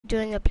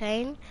doing a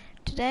plane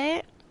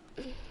today.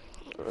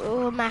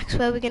 Oh, Max,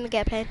 where are we gonna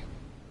get a plane?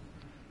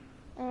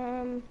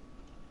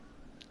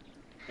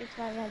 It's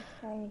like red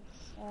place.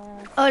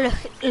 Oh,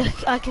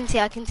 look, I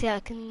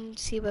can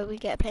see where we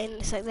get a plane.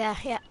 It's like there,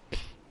 yeah.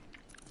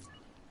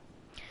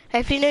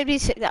 Hopefully nobody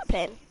took that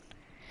plane.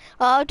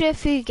 Well, I'll do a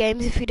few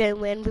games if we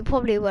don't win. We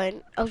probably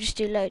won't. I'll just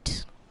do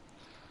loads.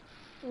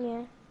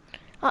 Yeah.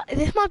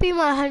 This might be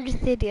my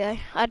 100th video.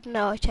 I don't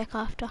know, I'll check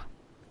after.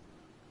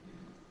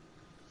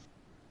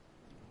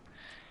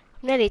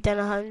 I've nearly done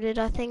 100.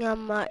 I think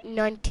I'm at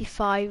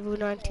 95 or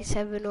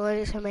 97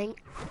 or something.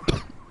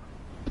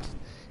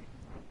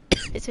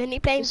 It's only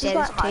playing This is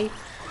Gears 2.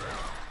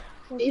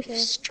 if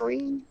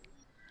stream.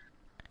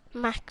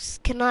 Max,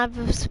 can I have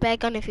a spare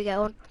gun if you get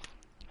one?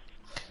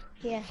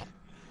 Yeah.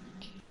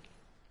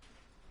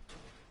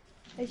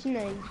 It's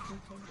no.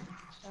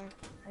 Sorry.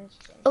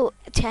 Oh,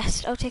 a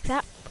chest. I'll take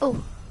that.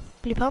 Oh,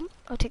 blue pump.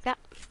 I'll take that.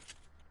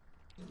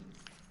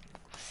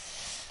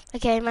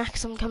 Okay,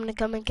 Max, I'm coming to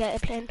come and get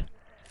a plane.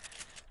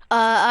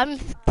 I'm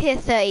tier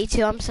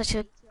 32. I'm such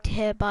a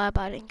tier buyer,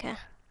 but I don't care.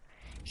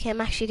 Okay,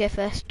 Max, you go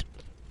first.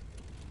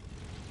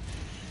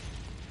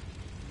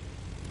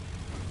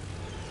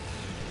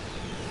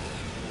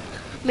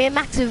 Me and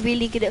Max are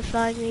really good at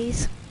flying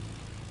these.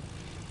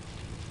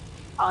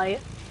 Are you?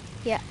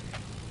 Yeah.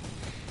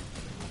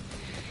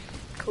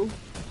 Cool.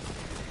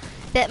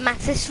 That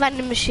Max is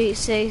random shoot,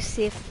 so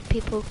see if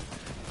people.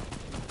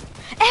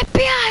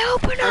 FBI,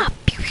 open up!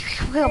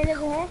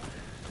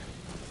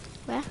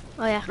 Where?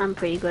 Oh yeah. I'm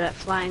pretty good at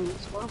flying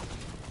as well.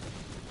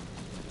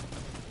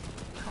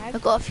 I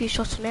got a few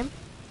shots on him.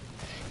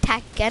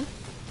 Tag again.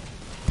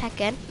 Tag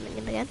again.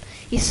 And again.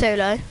 He's so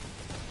low.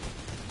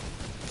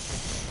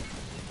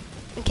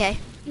 Okay.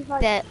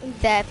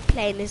 Their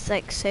plane is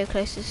like so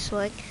close to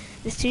destroying.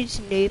 This dude's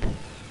a noob.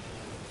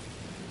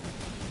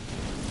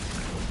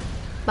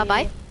 Bye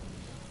bye.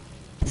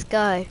 Let's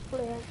go.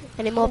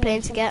 Any more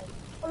planes to get?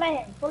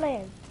 Pull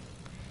in.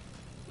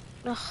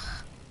 Ugh.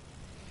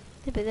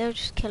 Yeah, but they'll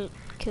just kill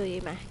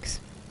you, Max.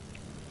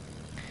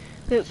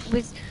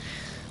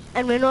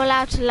 And we're not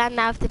allowed to land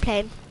out of the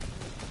plane.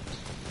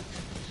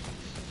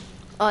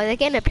 Oh, they're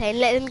getting a plane.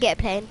 Let them get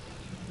a plane.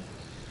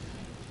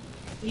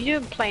 You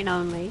do plane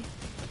only.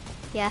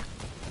 Yeah.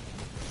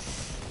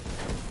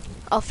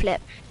 I'll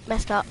flip.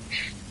 Messed up.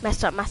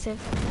 Messed up massive.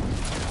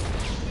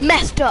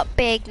 Messed up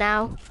big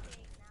now.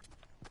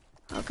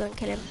 I'll go and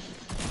kill him.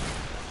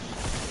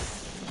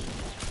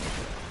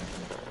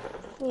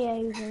 Yeah,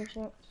 he was in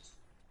shot.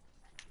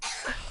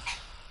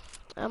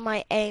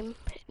 My aim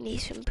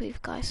needs to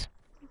improve, guys.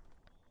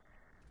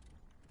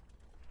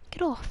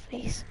 Get off,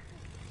 please.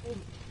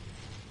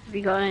 Have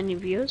you got any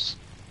views?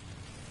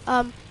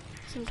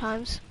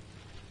 Sometimes.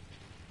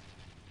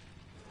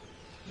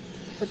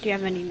 But do you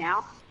have any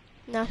now?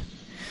 No.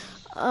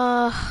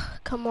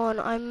 Come on,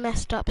 I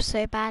messed up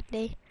so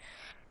badly.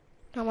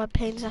 Now my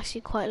plane's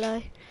actually quite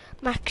low.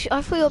 Max,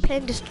 I thought your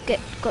plane just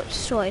got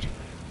destroyed.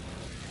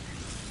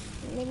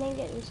 They didn't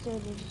get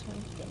restored, they just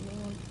wanted to get me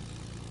one.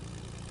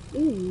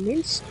 Ooh,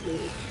 minced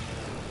meat.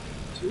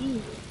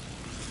 Gee.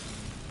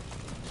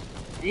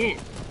 Man,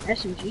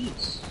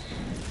 SMGs.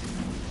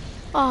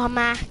 Oh,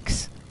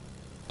 Max.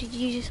 Did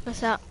you just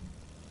mess up?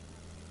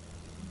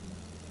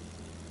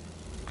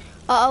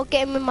 Oh, I'll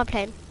get him in my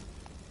plane.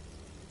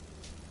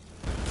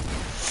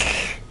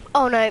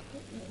 Oh no.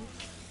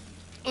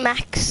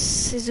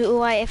 Max, is it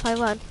alright if I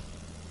run?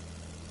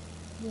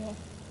 Yeah.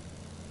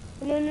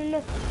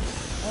 No.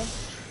 Oh.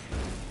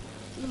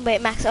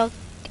 Wait, Max, are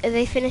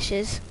they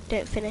finishers?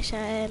 Don't finish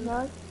at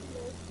No.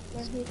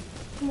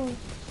 Come on.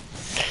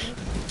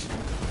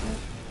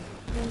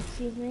 No,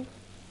 excuse me.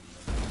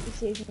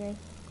 Excuse me.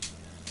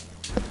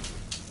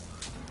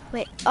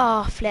 Wait,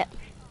 oh, flip.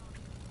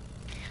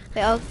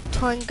 Wait, I'll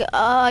try and go.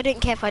 Oh, I don't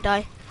care if I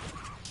die.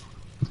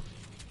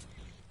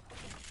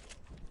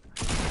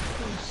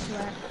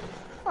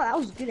 Oh, that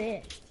was a good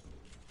hit.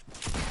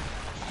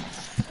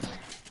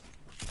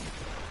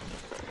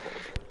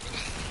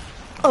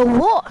 Oh,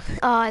 what?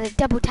 Oh, they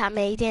double tapped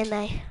me, didn't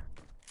they?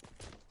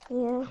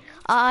 Yeah.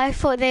 I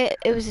thought it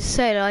was a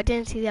solo. I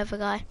didn't see the other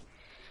guy.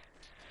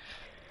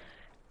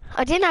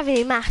 I didn't have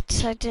any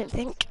mats, I don't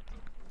think.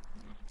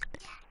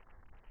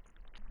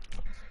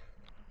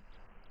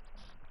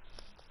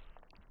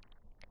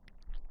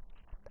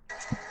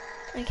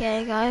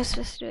 Okay, guys,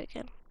 let's do it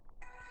again.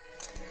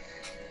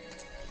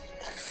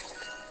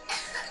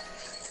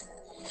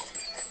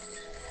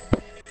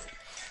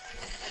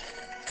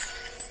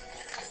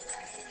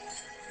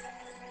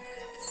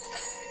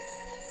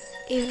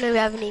 Even though we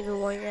haven't even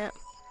won yet.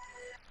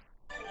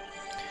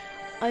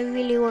 I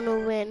really want to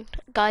win.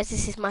 Guys,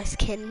 this is my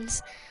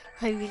skins.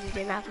 I really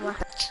didn't have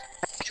much.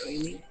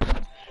 Dreaming.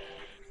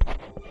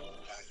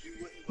 You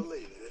wouldn't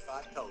believe it if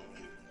I told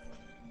you.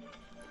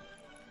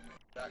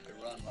 I could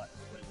run like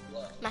a blue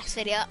glove. Max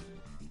video.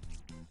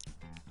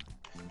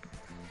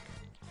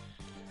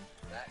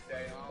 That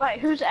day on, Wait,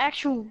 who's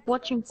actually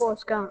watching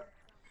Forrest Gump?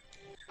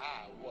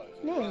 I was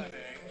Me. running.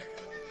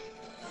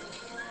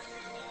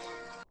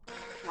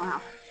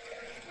 Wow.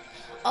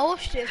 I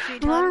watched it a few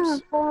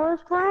times.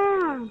 Forrest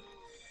Gump.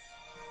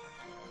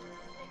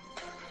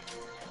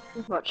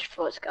 I've watched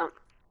Forrest Gump,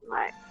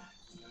 like,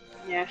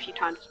 yeah, a few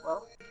times as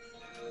well.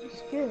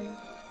 It's good.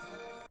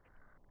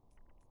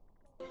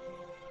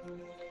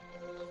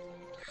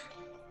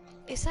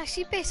 It's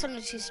actually based on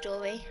a true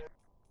story.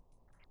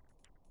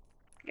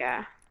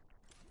 Yeah.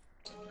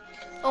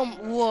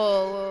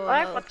 Whoa.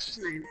 Like, what's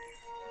his name?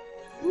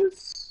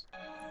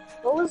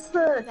 What was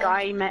the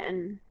guy you met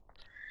in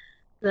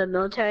the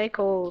military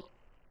called?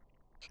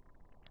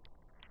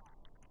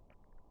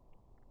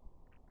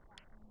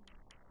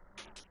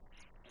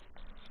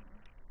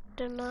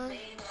 Don't know.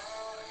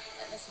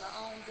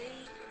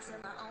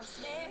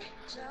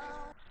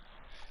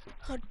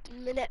 Hold a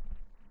minute.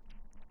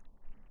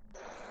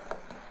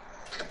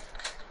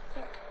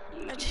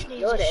 I just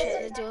need to shut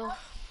the door.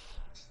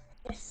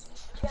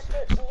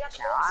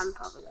 No, I'm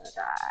probably gonna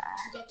die.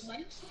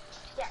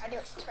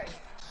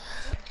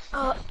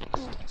 Oh,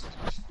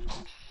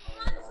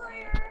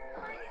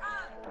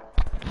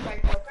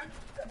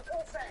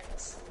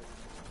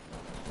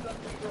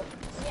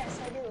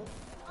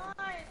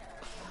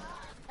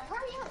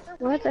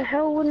 Why the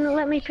hell wouldn't it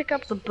let me pick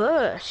up the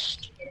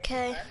burst?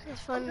 okay.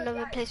 Let's find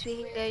another place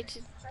we can go to.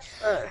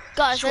 Oh,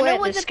 Guys, I swear know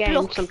what this the game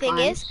block thing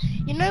is.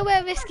 sometimes. You know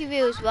where Risky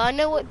Views were? I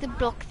know what the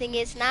block thing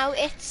is now.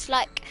 It's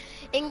like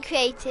in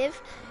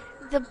creative,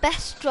 the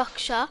best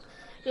structure,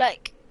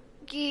 like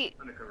you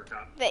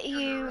that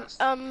you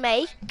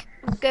make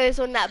goes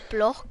on that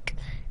block.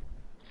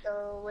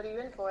 So what are you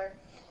in for?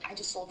 I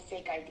just sold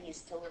fake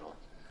IDs to Little.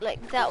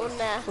 Like that one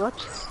there. What?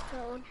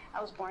 That one.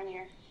 I was born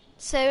here.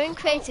 So in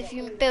creative,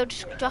 you build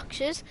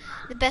structures.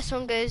 The best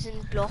one goes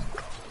in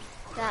block.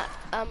 That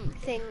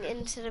thing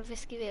instead of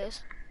Risky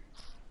Views.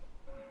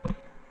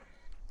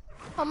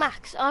 Oh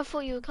Max, I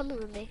thought you were coming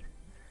with me.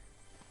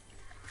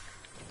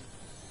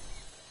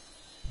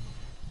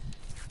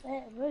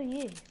 Where are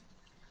you?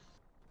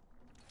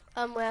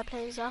 Where our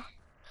planes are.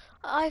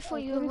 I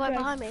thought you were right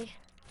behind me.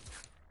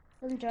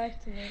 Let me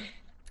drive to them.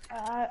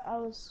 I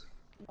wasn't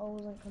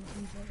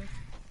concentrating.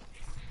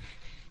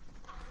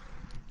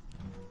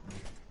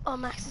 Oh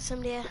Max, there's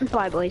somebody here.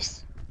 Bye,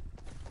 boys.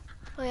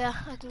 Oh yeah,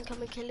 I can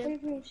come and kill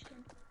him.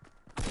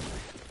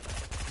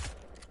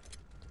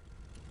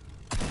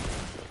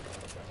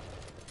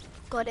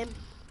 Got him.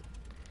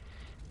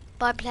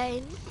 By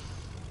plane.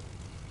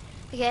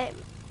 Okay.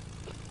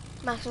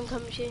 Max, I'm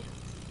coming to you.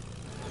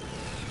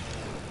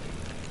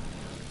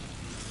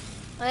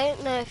 I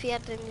don't know if he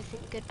had anything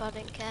good, but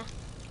I don't care.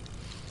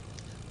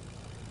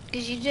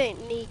 Because you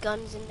don't need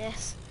guns in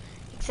this.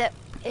 Except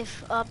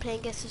if our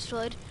plane gets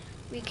destroyed,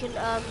 we can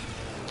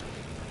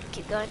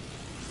keep going.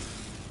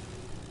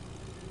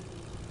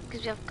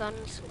 Because we have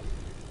guns.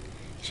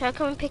 Shall I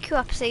come and pick you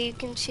up so you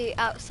can shoot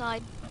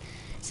outside?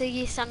 So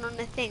you stand on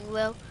the thing,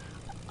 Will?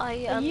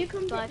 You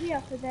come drive. get me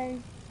up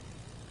and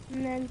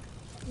then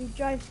we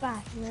drive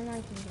back and then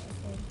I can get a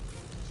thing.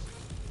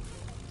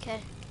 Okay.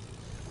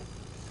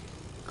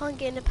 Can't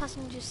get in the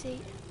passenger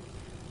seat.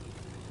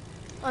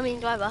 I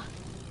mean driver.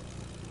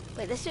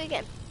 Wait, let's do it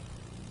again.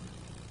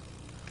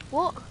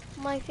 What?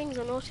 My thing's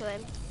on auto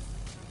aim.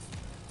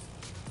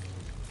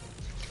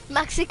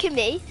 Max, look at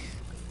me.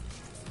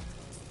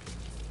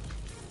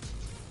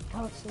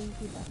 Oh, so you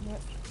do that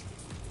much.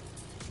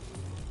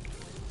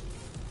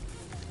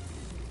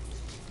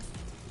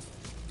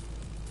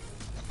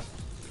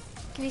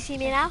 Can you see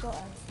me now? Got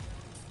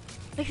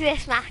it. Look at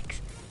this,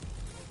 Max.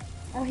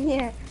 Oh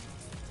yeah.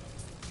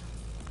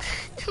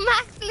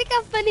 Max, look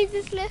how funny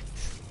this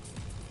looks.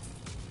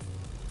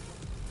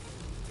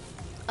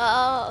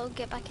 Oh, I'll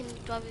get back in the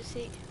driver's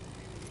seat.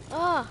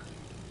 Oh,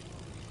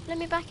 let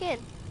me back in.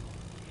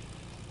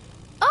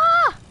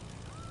 Ah!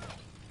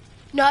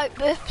 No,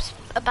 oops,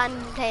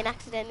 abandoned plane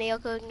accidentally. I'll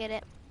go and get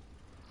it.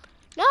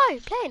 No,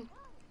 plane.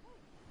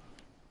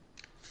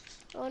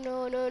 Oh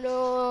no, no,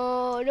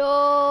 no,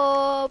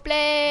 no,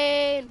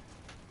 plane.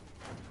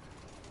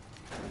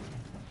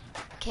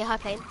 Okay, hi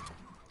plane.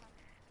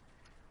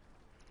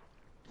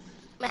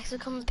 Max will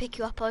come and pick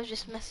you up. I was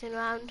just messing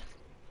around.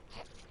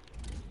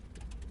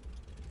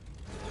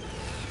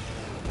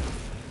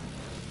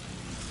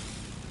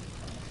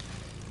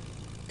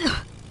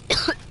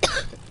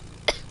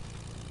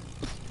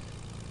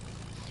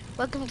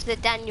 Welcome to the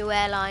Daniel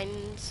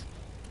Airlines.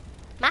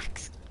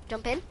 Max,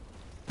 jump in.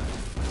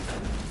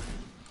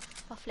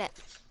 Off flip.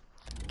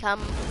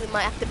 Come, we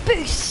might have to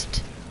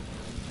boost.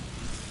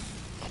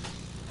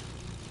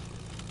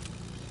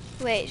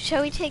 Wait,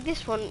 shall we take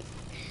this one?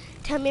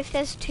 Tell me if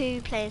there's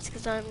two planes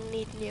because I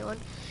need a new one.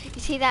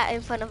 You see that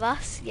in front of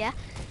us? Yeah?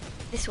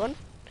 This one.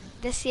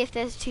 Let's see if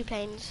there's two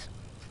planes.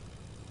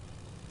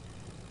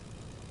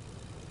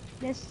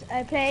 There's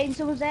a plane,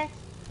 someone's there.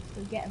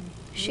 Go get him.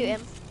 Shoot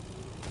him.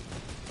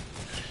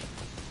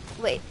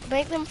 Wait,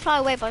 make them fly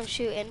away by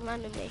shooting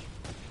randomly.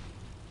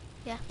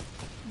 Yeah.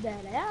 There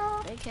they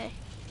are. Okay.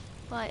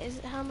 Right, is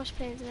it how much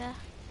planes are there?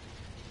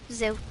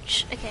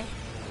 Zilch. Okay.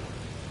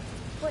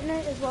 Wait,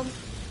 no, there's one.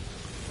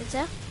 Is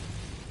there?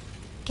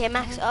 Okay,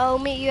 Max, I'll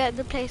meet you at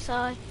the place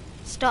I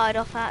started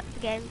off at the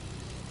game.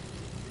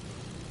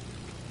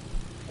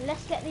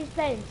 Let's get these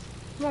planes.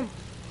 Come on.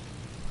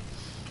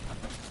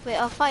 Wait,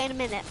 I'll fight in a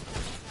minute.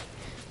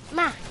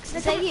 Max,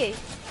 is that you?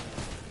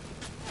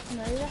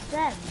 No, that's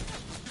them.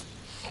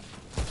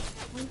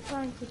 I'm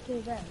trying to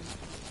kill them.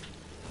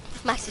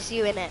 Max, it's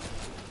you in it.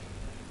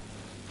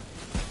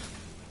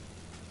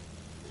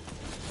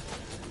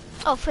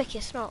 Oh, frick,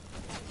 it's not.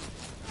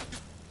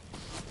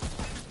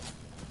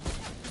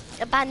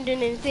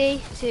 Abandon in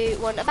 3, 2,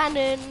 1,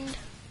 abandoned.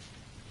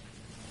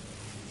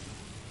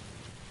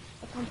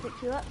 I can't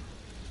pick you up.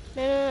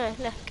 No,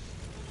 look.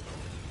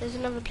 There's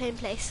another plane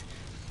place.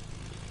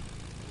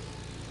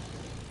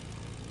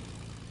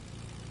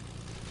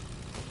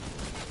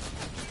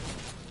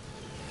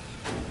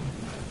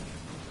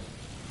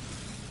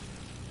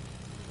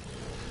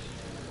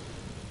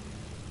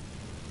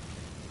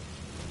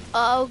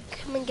 Oh,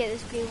 come and get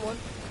this green one.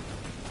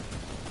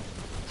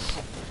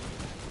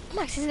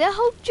 Max, is there a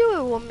whole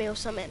duo on me or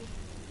something?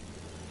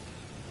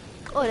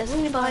 Oh, there's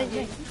something behind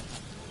you.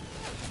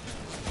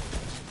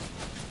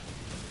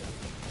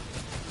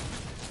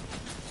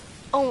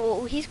 Oh,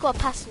 well, he's got a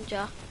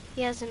passenger.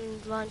 He has an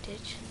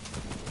advantage.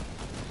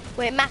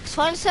 Wait, Max,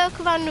 try and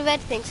circle around the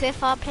red thing, so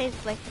if our plane's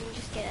break, we can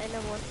just get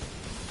another one.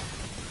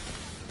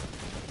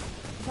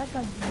 That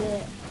guy's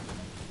there.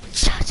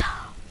 Shut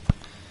up!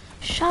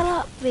 Shut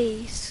up,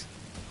 please.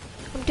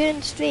 I'm doing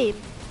the stream.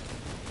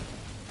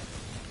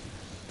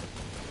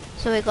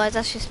 Sorry guys,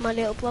 that's just my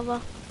little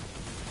brother.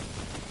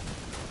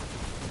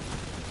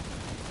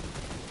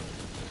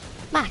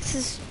 Max,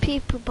 there's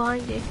people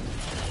behind you.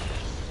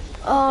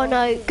 Oh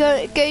no,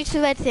 go to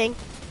the red thing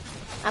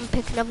and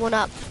pick another one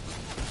up.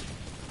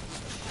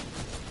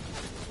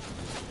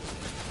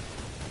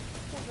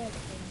 What red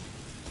thing?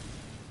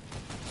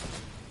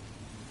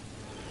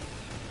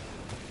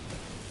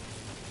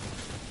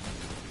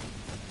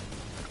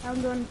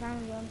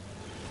 Found one.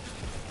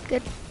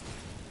 Good.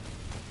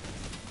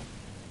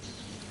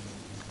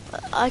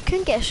 I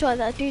couldn't get a shot at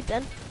that dude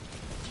then.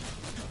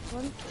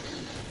 One.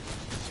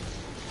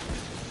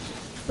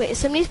 Wait,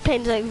 some of these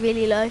planes are like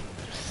really low.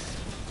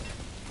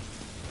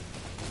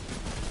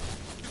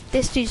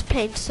 This dude's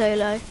plane's so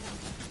low.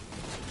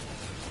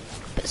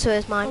 But so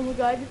is Oh mine. my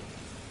god.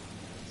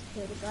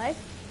 Here we go.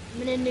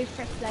 I'm in a new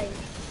fresh plane.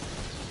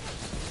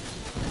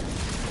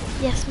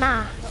 Yes,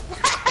 ma.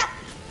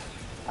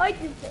 I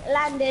just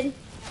landed.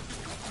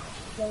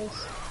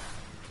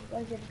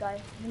 Where's the guy?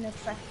 I'm in a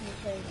fresh new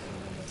plane.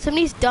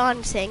 Somebody's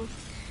dancing.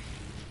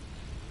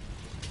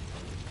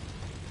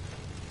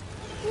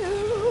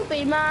 You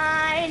be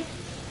mine.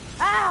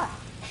 Ah!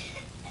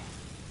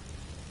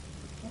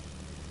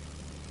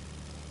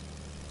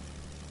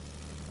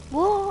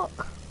 What?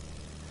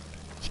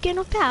 Did you get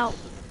knocked out?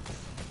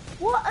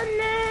 What a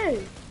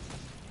noob!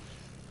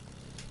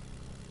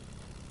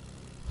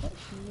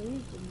 What's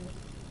news in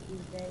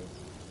these days?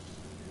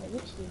 Like,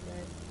 which these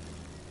days?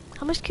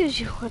 How much kills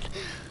you want?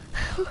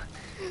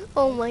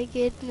 Oh my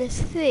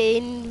goodness,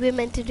 Finn, we're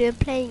meant to do a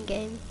playing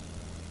game.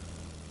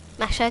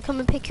 Max, shall I come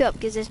and pick you up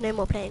because there's no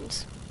more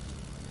planes?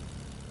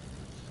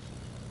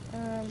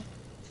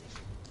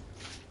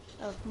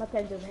 Oh, my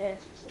plane's over here.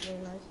 Really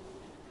nice.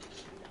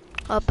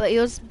 Oh, but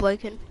yours is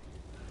broken.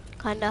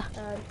 Kinda.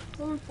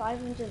 I'm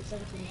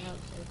 517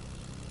 health,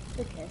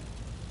 so okay.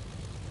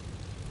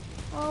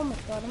 Oh my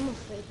god, I'm on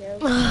 3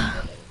 kills.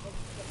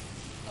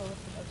 Oh,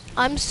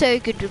 I'm so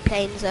good with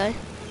planes though.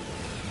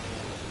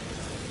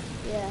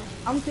 yeah,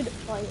 I'm good at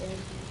fighting.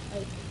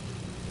 Like,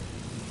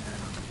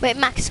 Wait,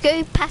 Max,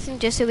 go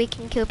passenger so we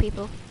can kill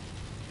people.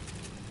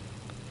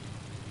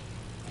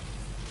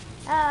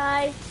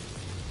 hi!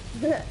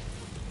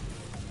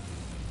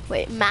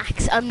 Wait,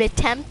 Max, I'm gonna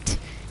attempt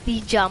the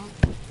jump.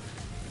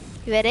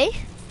 You ready?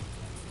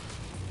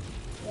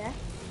 Yeah?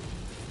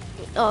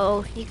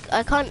 Oh,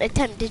 I can't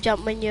attempt to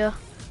jump when you're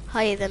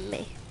higher than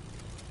me.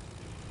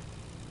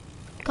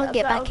 Can't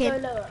get back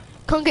in.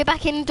 Can't get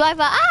back in,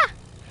 driver. Ah!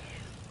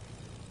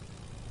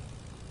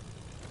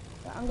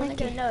 But I'm gonna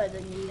go lower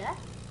than you, yeah?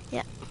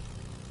 Yeah.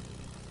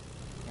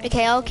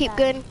 Okay, I'll keep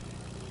going.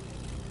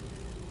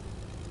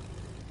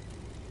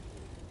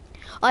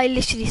 I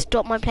literally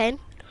stopped my plane.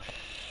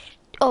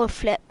 Oh,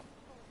 flip.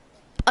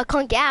 I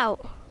can't get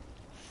out.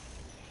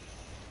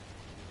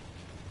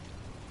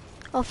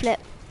 Oh, flip.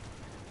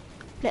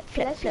 Flip,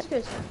 flip, Let's flip. just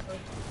go circle.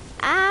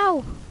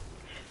 Ow!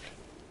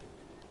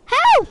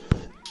 Help!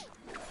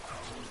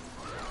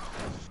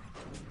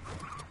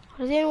 I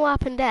don't know what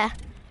happened there.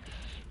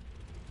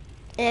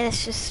 Yeah,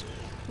 that's just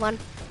one.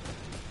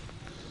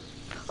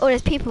 Oh,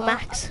 there's people,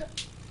 Max.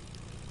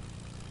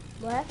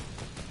 Where?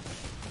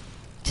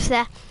 Just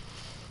there.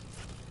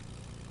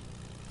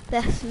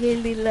 That's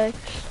really low.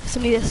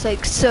 Somebody that's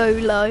like so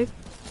low.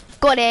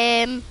 Got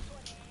him!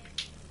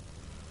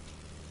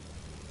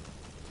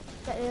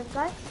 Is that the other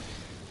guy?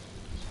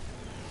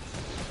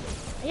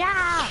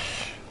 Yeah!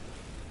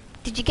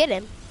 Did you get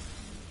him?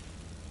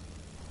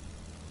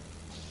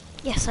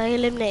 Yes, I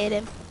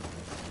eliminated him.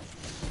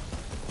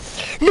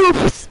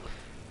 Noobs!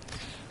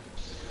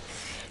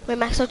 Wait,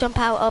 Max, I'll jump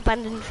out. I'll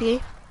abandon for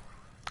you.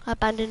 I'll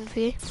abandon for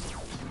you.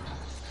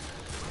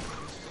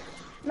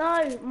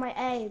 No, my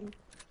aim.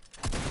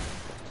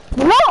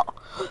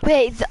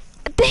 Wait,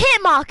 the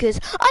hit markers.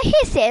 I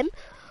hit him.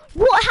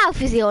 What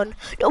health is he on?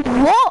 No,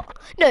 what?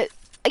 No,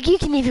 you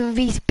can even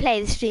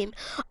replay the stream.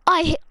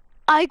 I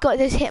got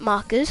those hit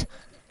markers.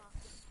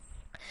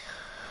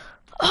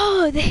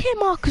 Oh, the hit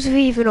markers are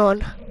even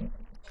on.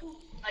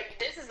 Like,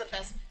 this is the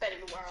best bet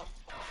in the world.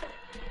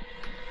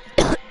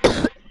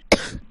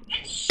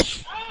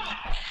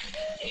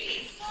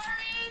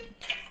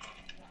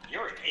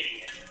 You're an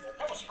idiot.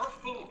 That was her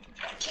food.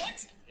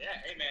 What? Yeah,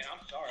 hey man,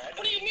 I'm sorry.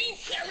 What do you mean,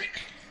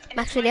 Derek?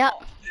 Max, ready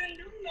up. I didn't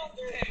do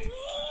nothing.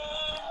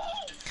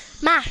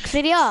 Max,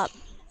 ready up.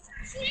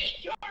 Sweet,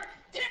 you're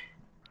dead.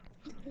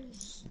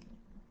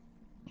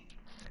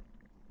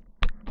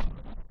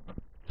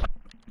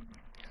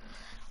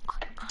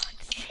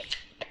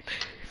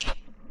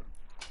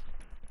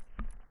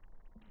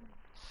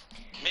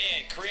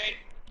 Man,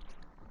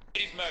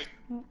 creative mode.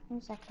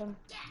 1 second.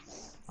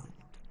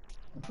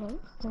 No,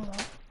 it's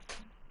alright.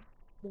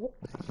 Yep.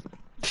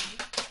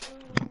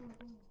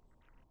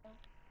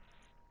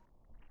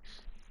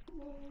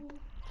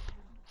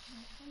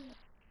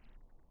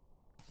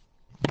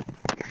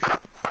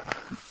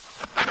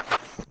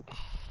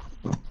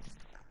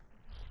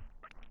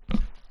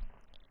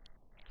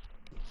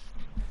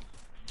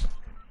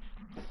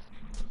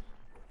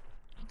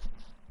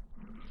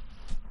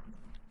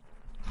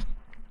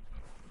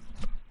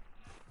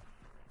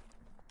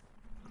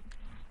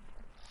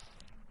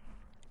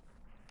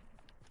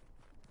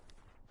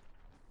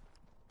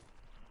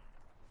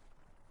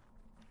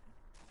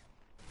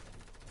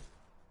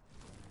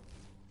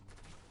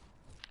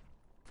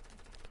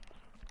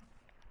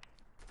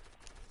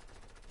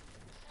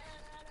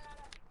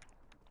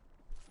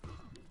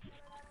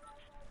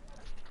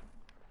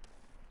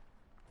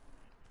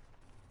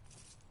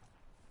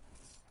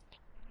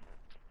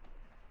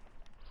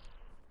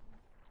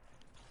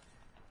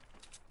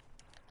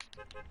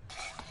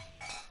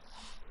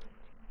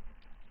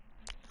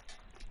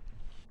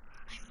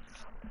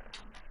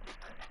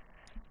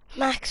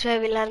 Max, where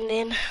are we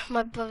landing?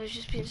 My brother's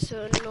just been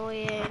so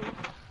annoying.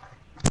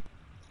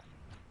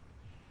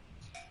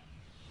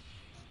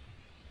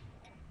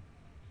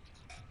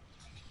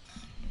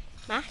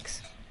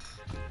 Max?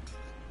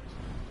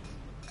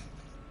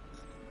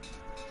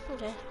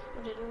 Okay,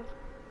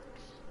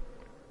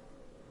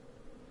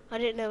 I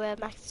didn't know where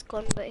Max is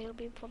gone, but he'll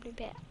probably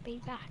be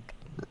back.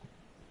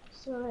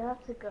 So I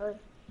have to go.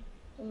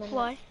 A minute.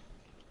 Why?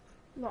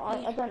 No,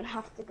 I don't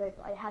have to go,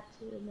 but I had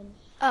to a minute.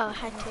 Oh, I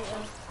had to.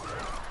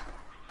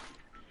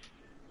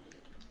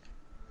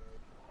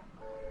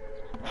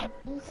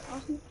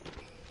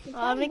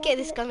 I'm gonna get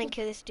this gun and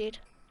kill this dude.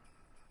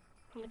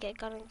 I'm gonna get a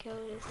gun and kill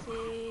this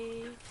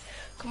dude.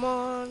 Come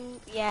on,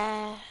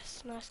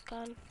 yes, nice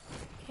gun.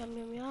 Yum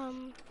yum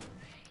yum.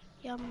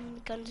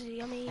 Yum, guns are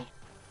yummy.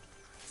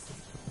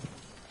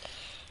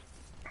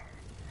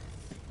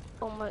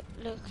 Oh my,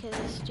 look at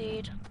this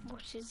dude.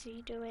 What is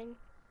he doing?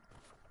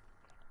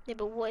 Yeah,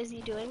 but what is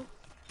he doing?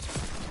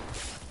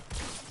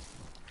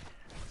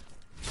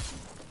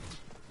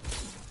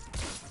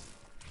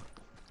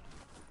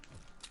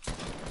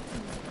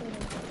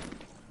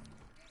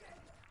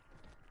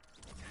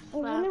 I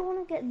really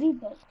want to get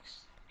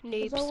V-Bucks.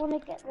 Noobs. I want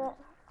to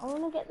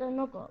get the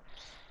Nugget.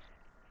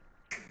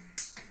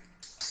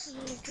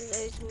 Look at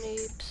those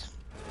noobs.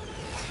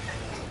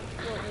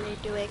 What are they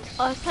doing?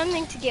 I was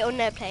planning to get on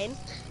their plane.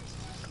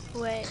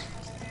 Wait.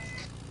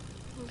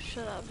 I'm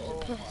sure that was a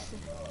person.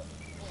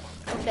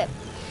 Oh, flip.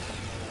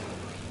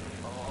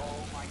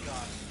 Oh my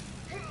god.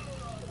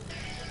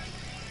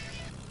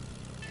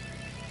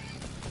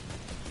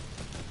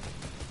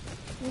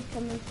 He's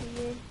coming to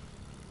you.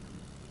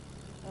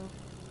 Oh.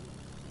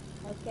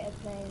 I'll get a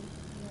plane and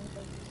then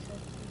go to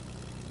safety.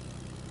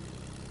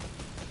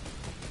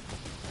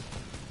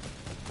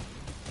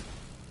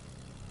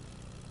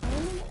 I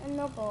want to get a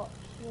Nugget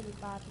really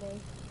badly.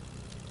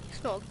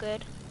 It's not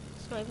good.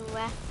 It's not even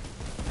rare.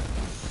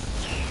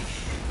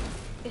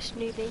 It's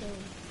newbie.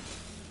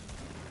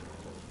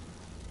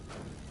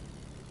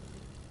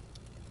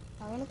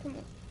 I want to come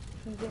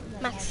and get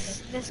that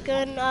Max, badly. let's go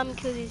and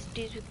kill these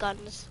dudes with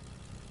guns.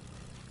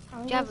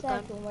 I'm Do you have a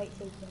gonna gun? say I can wait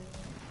till you can.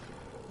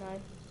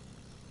 No.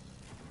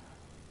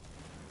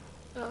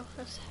 Oh,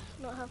 that's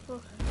not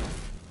helpful.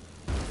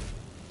 I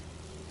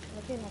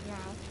do have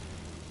now.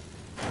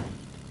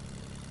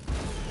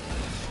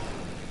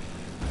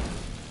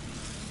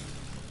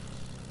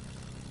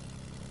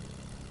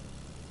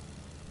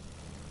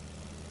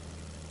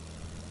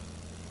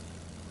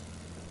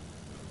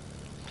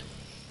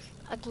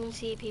 I can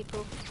see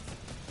people.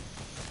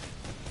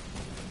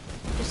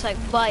 Just like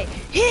right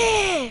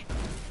here.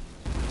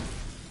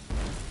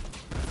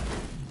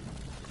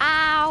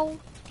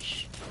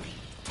 Ouch.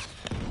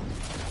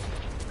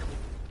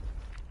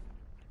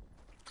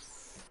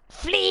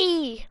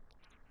 Flee.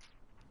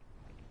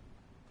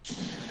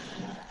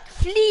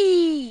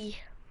 Flee.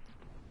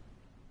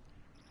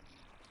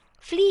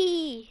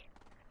 Flee.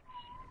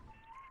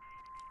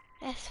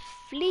 Let's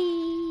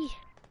flee.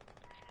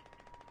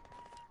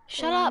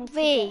 Shut up,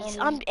 Reese.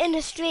 I'm in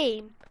a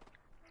stream.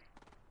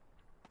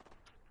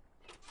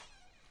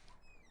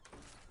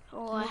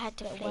 Oh, I had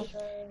to Mixed it flee.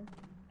 weather.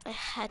 I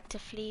had to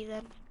flee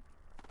then.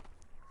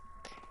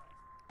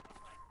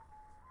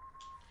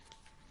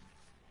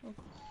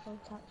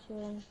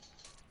 Protection.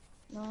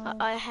 No.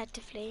 I had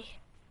to flee.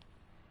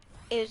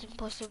 It was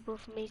impossible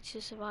for me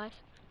to survive.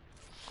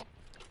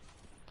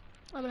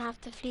 I'm gonna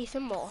have to flee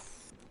some more.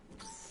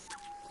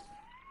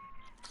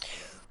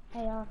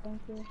 Hey,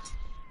 thank you.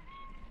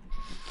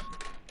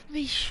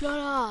 Me, shut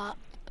up.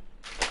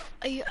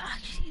 Are you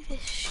actually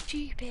this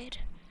stupid?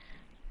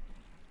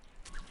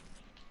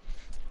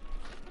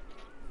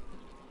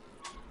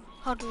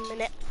 Hold on a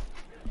minute.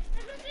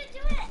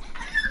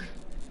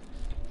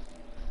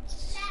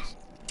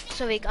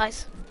 Sorry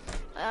guys.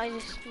 I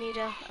just need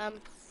a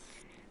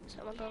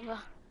so my brother.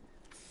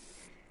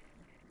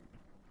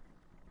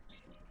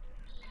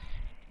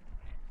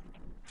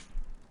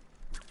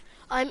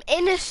 I'm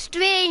in a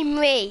stream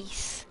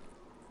race.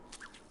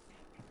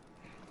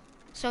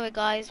 Sorry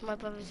guys, my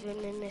brother's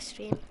running this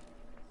stream.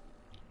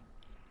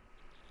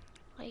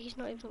 Like, he's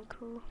not even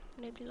cool.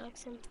 Nobody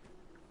likes him.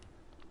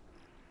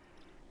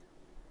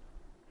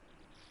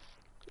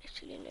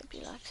 Literally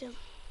nobody likes him.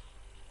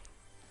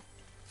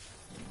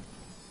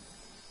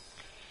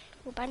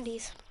 Oh,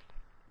 bandies.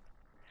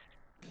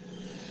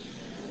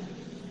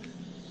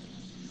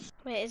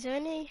 Wait, is there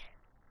any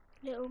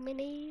little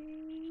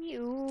mini?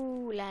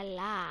 Ooh la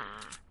la.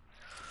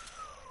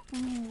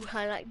 Ooh,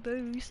 I like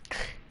those.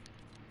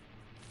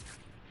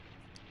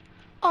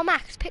 Oh,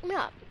 Max, pick me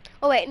up.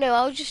 Oh wait, no,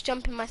 I'll just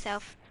jump in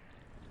myself.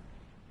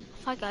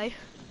 Off I go.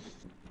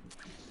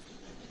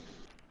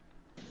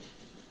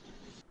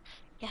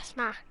 Yes,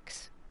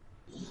 Max.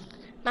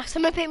 Max,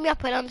 come and pick me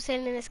up when I'm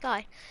sailing in the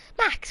sky.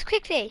 Max,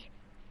 quickly.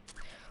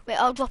 Wait,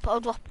 I'll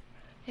drop.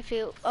 If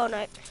you, oh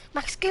no.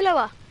 Max, go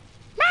lower.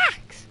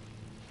 Max!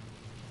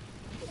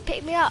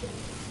 Pick me up.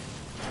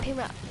 Pick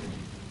me up.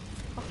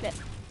 I'll flip.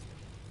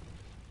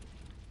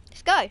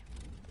 Let's go.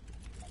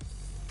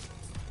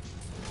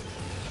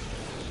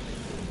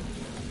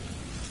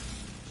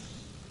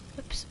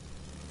 Oops.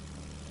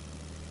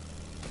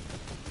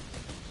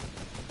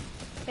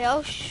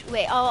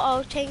 Wait,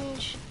 I'll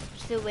change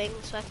to the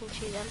wings so I can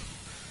see them.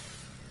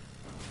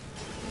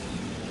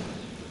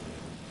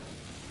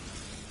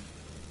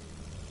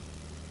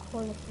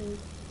 Quality.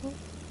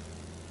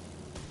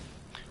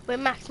 Wait,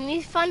 Max, we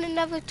need to find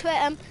another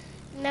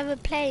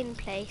plane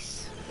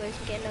place where we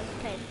can get another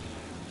plane.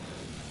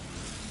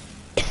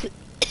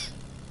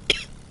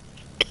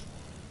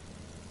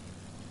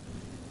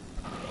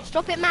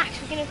 Stop it, Max,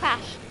 we're gonna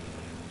crash.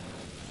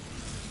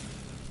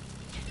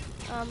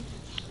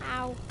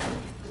 Ow.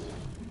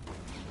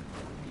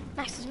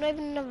 Max, there's not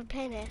even another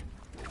plane here.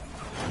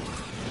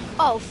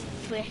 Oh,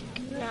 frick.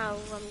 Now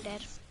I'm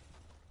dead.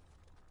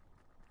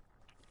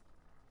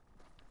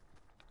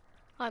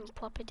 I'm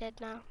proper dead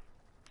now.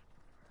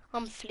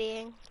 I'm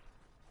fleeing.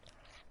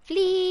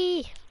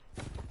 Flee!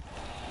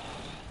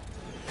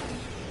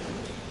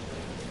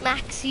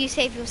 Max, you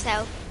save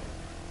yourself.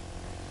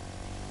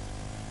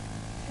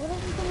 What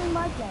have you done in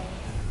my plane?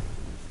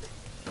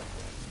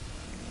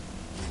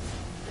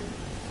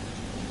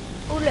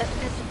 Oh look,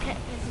 there's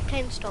a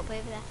plane stop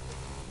over there.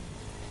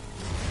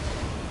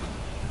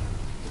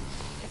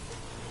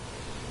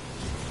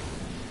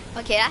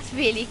 Okay, that's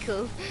really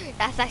cool.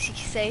 That's actually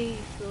so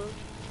cool.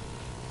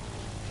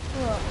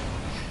 What?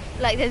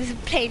 Like there's a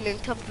plane on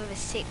top of a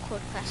sick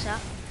quad crasher.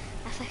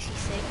 That's actually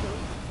so cool.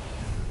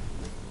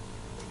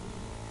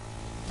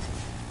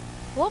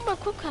 What are my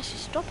quad crashers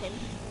stopping?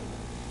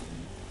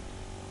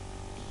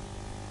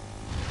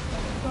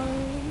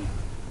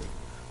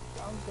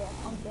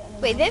 I'm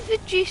getting Wait, they've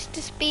reduced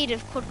the speed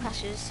of quad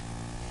crashers.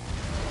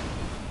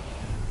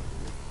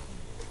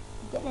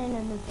 getting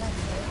in the blanket.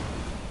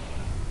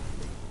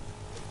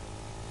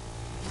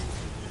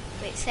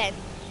 Wait, same.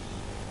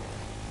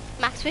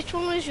 Max, which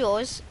one was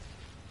yours?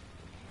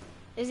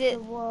 Is it?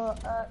 Go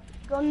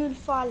on the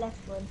far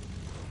left one.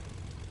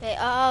 Wait,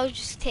 I'll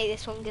just take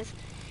this one because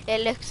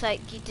it looks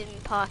like you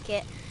didn't park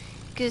it.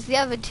 Because the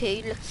other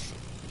two looks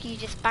you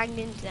just banged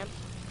into them.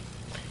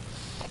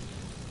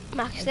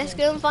 Max, Okay. let's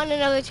go and find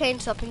another train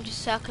stop and just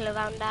circle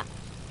around that.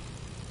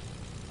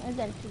 I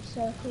went through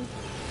circle.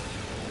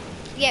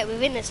 Yeah,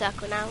 we're in a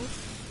circle now.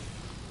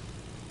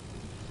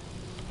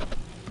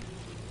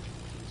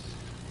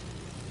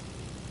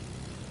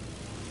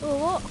 Oh,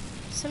 what?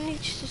 Somebody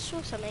just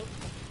saw something.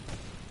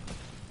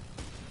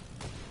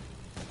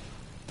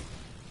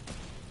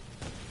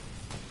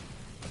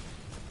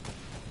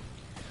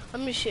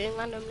 I'm just shooting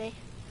randomly.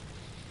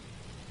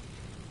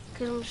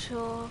 Because I'm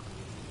sure...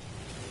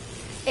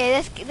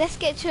 Yeah, let's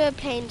get to a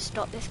plane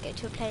stop. Let's get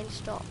to a plane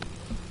stop.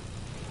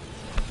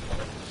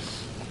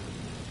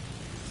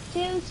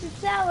 Tilted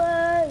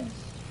towers!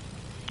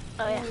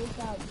 Oh yeah.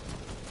 Towers.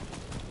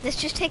 Let's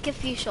just take a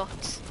few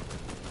shots.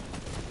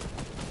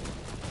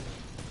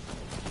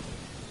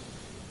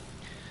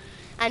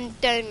 And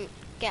don't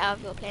get out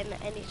of your plane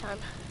at any time.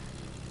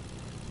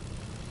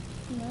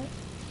 No.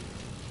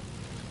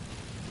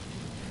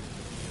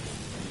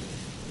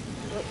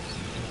 Whoops.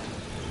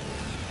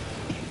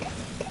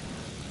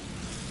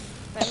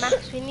 Right,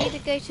 Max, we need to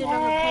go to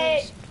another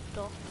plane.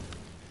 door.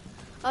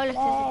 Oh look, there's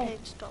a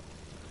plane stop.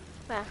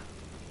 Where?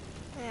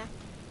 Yeah.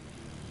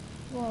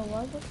 Whoa,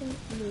 why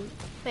doesn't blue?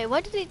 Wait,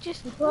 why did it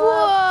just... Because-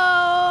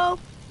 Whoa!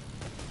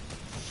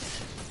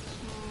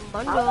 How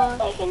are Bonjour.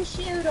 they taking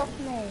shield off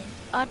me?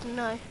 I don't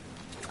know.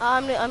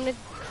 I'm gonna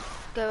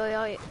go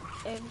out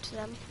over to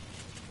them.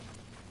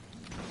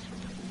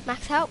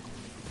 Max, help.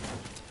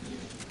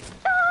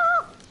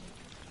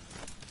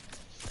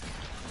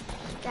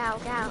 Go,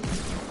 go.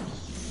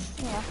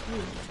 Yeah,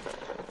 you.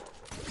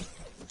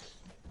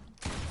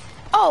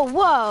 Oh,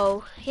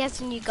 whoa! He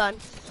has a new gun.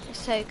 It's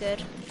so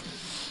good.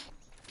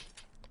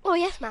 Oh,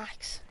 yes,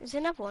 Max. There's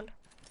another one.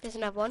 There's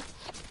another one.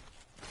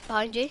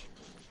 Behind you.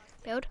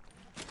 Build.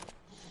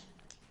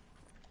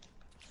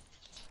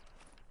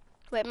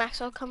 Wait,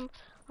 Max, I'll come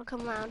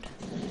round.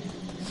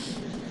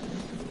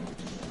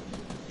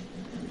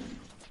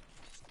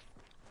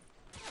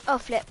 Oh,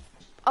 flip.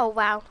 Oh,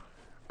 wow.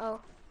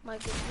 Oh, my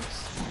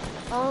goodness.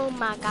 Oh,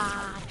 my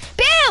God.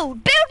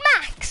 Build! Build,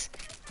 Max!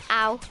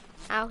 Ow.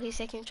 Ow, he's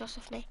taking shots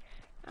off me.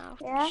 Ow.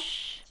 Yeah?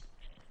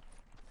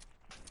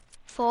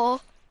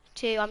 4,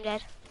 2, I'm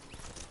dead.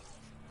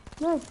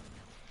 No.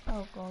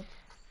 Oh god.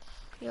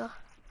 You're...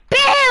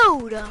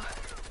 Build!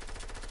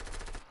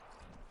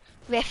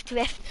 Rift,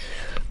 rift.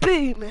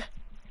 Boom!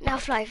 Now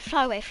fly,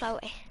 fly away, fly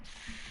away.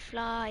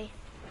 Fly.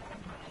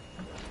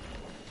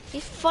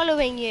 He's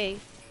following you.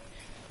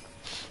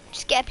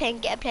 Just get a plane,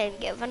 get a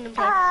random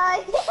plane.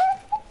 Hi!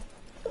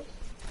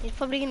 He's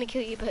probably gonna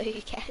kill you, but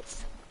who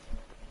cares?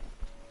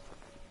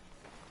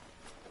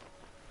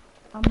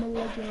 I'm a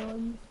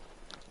legend.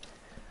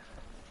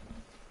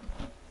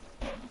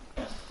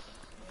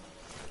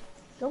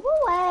 Go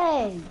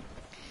away!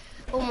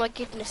 Oh my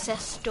goodness, they're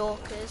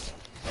stalkers.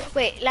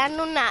 Wait, land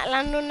on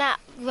that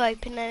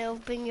rope and then it'll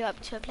bring you up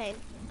to a plane,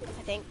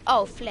 I think.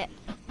 Oh, flip.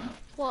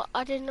 What?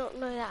 I did not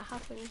know that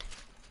happened.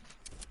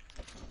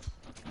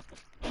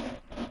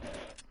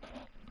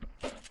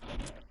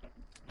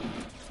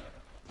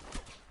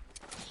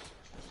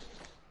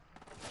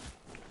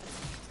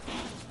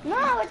 No,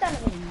 I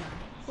don't even know.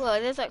 Well,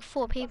 there's like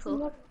 4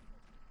 people.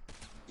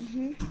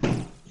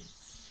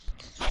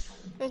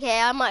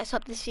 Okay, I might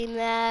stop the stream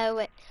there.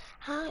 Wait,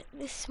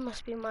 this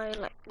must be my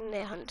like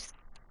near hunt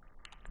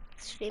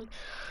stream.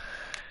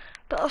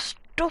 But I'll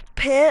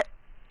stop it.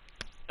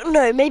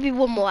 No, maybe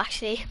one more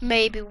actually.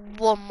 Maybe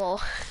one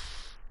more.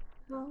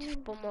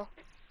 Just one more.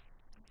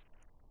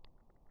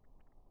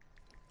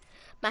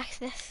 Max,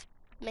 this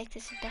make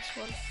this the best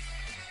one.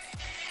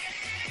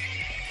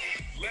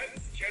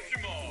 Let's catch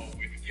 'em all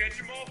with Catch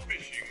 'em All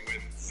Fishing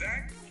with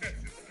Zach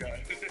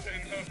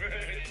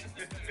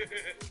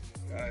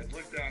Guys,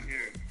 look down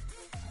here.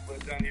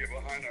 Look down here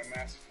behind our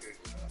mask here.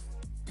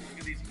 Look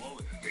at these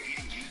mullets. They're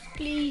eating meat.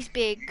 Please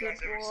be a good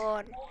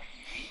one.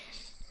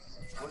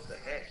 What the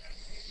heck?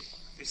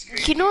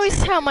 You can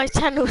always tell my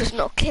channel is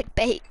not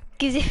clickbait.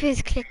 Because if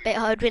it's clickbait,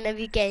 I'd win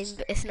every game,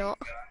 but it's not.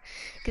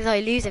 Because I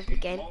lose every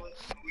game.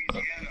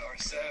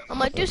 I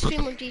might do a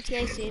stream on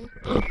GTA soon.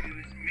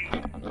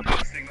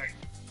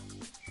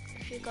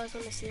 If you guys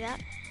want to see that.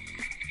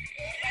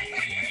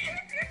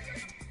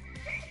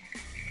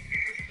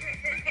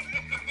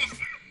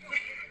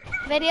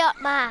 Ready up,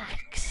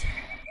 Max.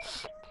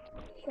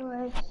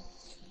 Sure.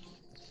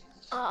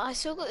 I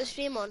still got the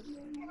stream on.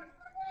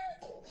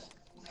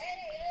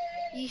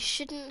 You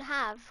shouldn't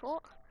have.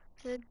 What?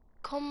 The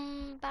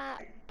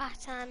combat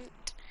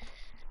batant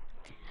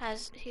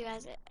who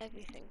has it,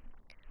 everything.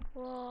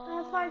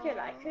 Whoa. If I could,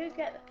 I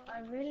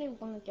really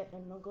want to get the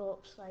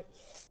nuggets, like,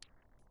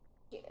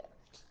 yeah.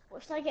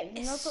 What should I get,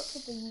 the nuggets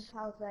or the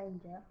U-Power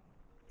Ranger?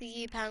 The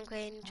U-Pound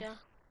Ranger.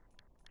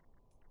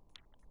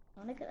 I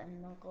want to get the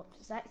nuggets,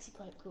 it's actually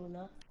quite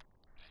cooler.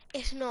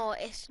 It's not.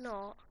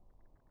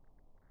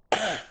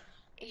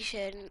 You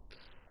shouldn't.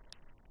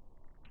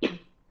 1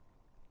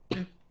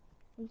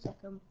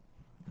 second.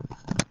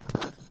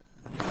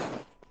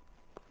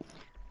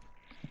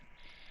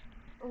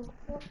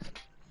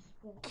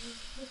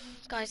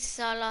 Guys, this is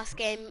our last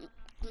game.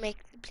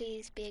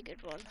 Please be a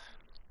good one.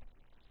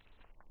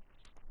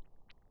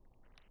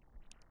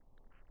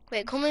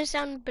 Wait, comments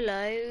down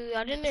below.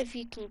 I don't know if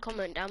you can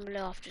comment down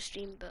below after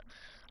stream, but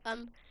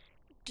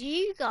do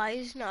you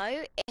guys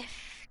know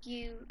if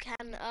you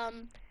can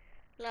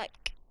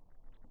like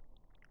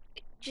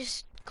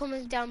just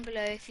comment down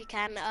below if you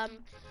can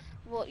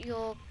what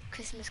your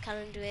Christmas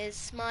calendar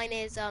is? Mine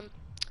is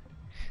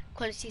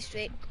Quality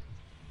Street.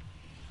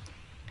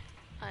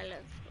 I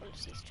love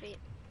Quality Street.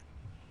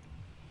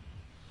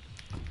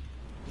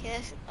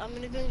 Yes, I'm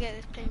gonna go and get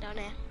this plane down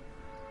here.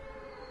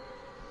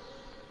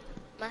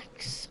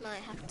 Max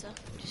might have to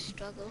just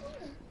struggle.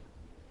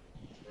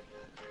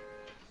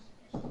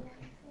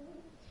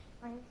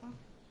 I've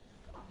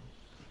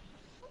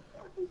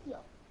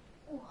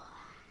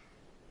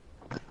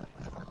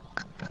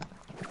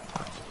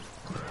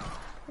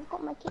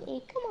got my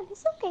kitty. Come on,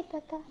 it's okay,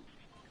 Peppa.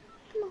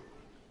 Come on.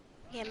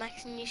 Yeah,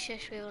 Max, and you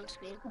shush me on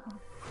screen.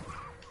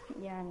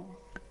 Yeah, I know.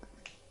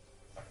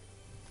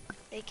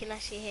 They can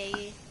actually hear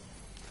you.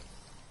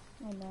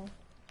 I know.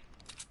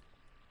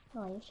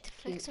 Nice.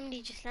 Like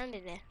somebody just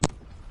landed there.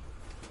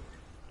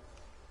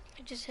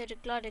 I just heard a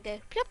glider go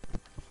plop,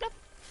 plop,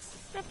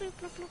 plop, plop,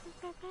 plop,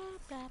 plop, plop,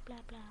 blah, blah,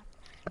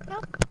 blah,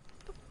 plop.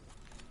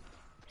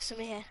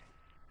 Somebody here.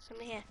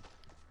 Somebody here.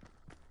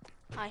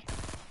 Hi.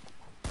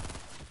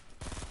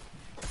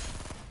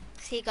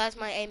 See guys,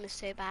 my aim is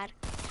so bad.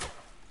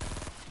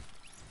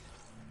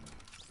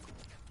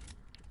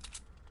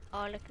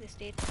 Oh, look at this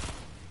dude.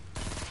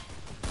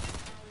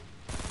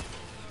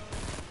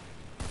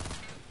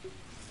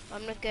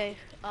 I'm gonna go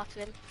after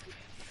them.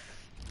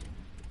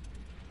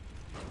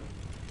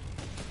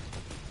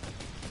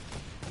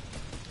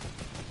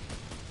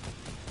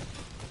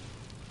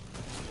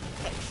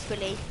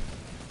 Successfully.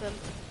 Boom.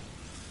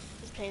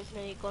 This plane's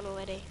nearly gone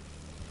already.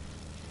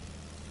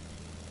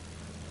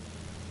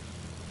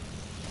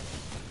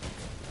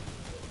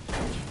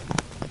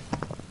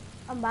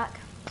 I'm back.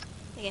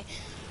 Okay.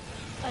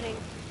 I don't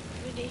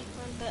really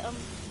want, but I'm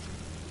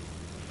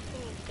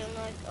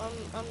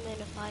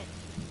in a fight.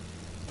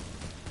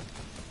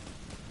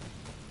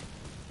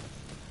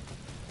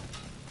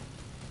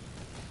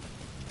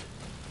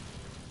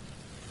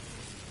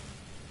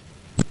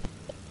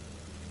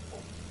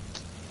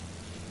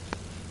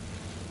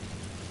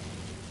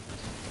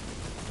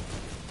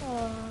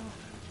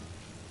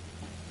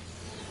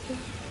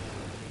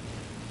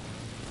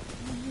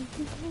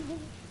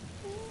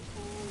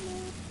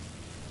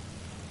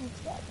 Let's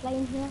get a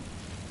plane here.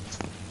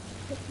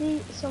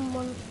 Hopefully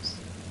someone's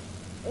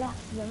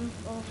left them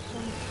or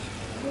some.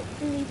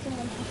 Hopefully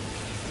someone has.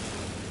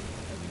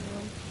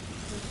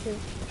 Two.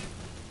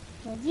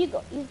 Well, you've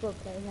got a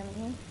plane, haven't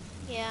you?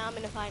 Yeah, I'm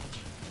in a fight.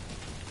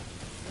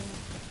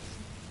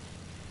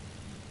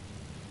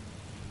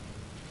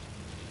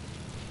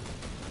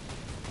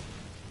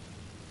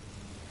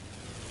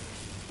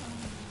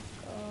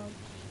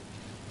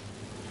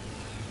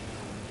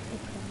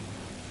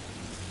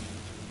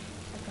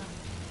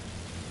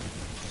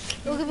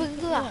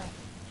 Go.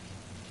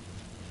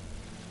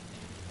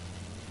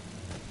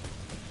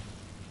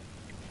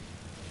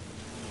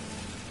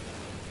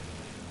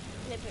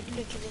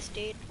 Look at this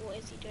dude. What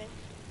is he doing?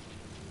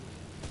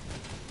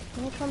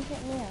 Can you come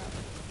pick me up?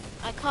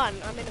 I can't.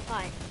 I'm in a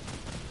fight.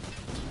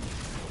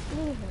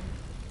 Leave him.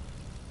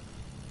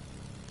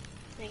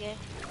 There you go.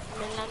 I'm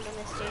gonna land on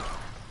this dude.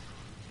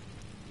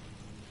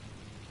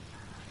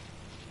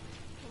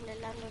 I'm gonna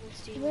land on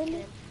this dude and Really? kill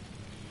him.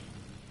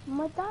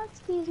 My dad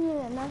sees me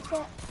and I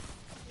said,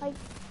 like,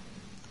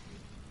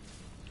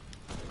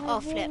 Oh, I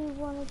flip. really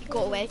wanna You kill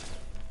got him. away.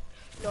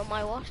 Not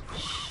my watch.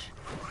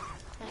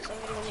 Yes, I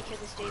really want to kill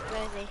this dude.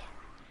 Where is he?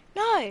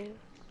 No! I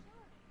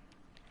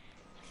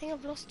think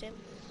I've lost him.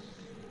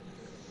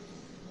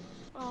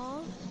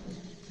 Oh,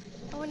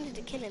 I wanted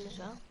to kill him as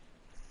well.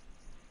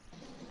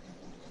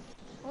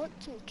 I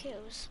want some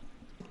kills.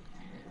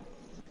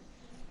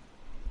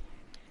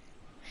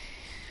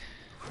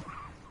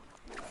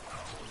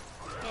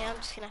 Yeah, I'm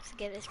just gonna have to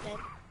get this plane.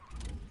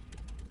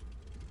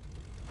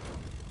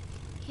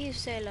 He was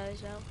so low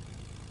as well.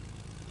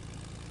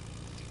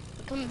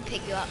 I'll come and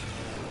pick you up.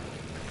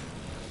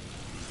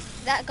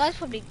 That guy's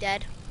probably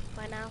dead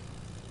by now.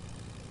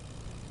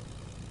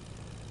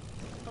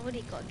 I've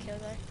already got a kill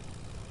though.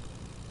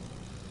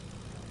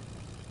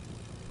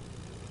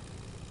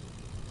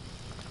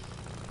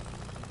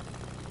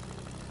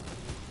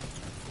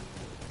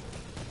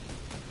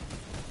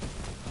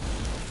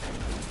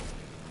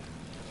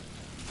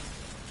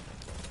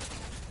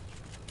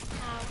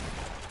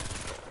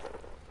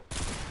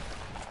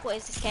 What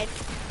is this game?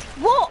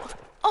 What?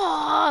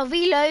 Oh,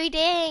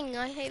 reloading.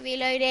 I hate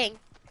reloading.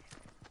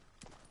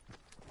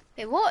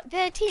 Wait, what?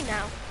 They're a team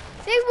now.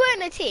 They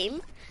weren't a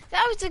team.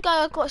 That was the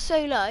guy I got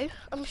so low,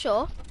 I'm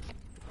sure.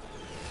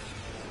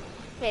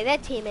 Wait, they're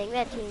teaming.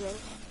 They're teaming.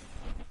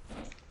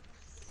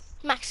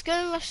 Max, go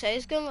and rush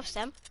those. Go and rush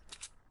them.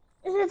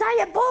 This is how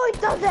your boy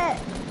does it!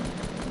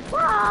 It's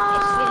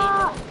really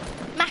not.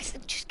 Max,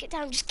 just get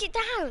down. Just get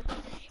down.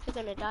 You're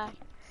gonna die.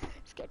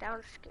 Just get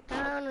down. Just get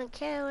down and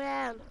kill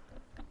them.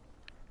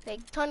 They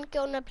can't get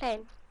on the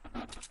plane.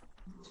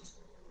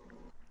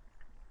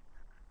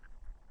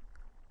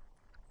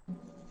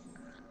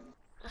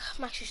 Ugh,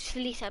 Max, just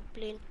release that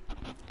balloon.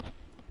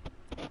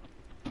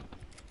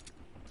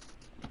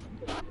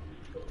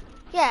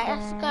 Yeah,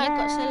 that's the guy I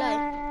got so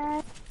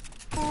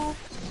low.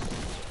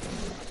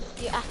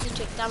 You have to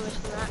check damage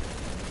from that.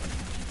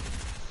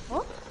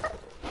 What?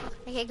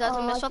 Okay guys, I'm Oh,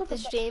 gonna I stop took the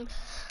it stream.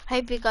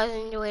 Hope you guys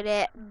enjoyed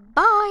it.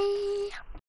 Bye!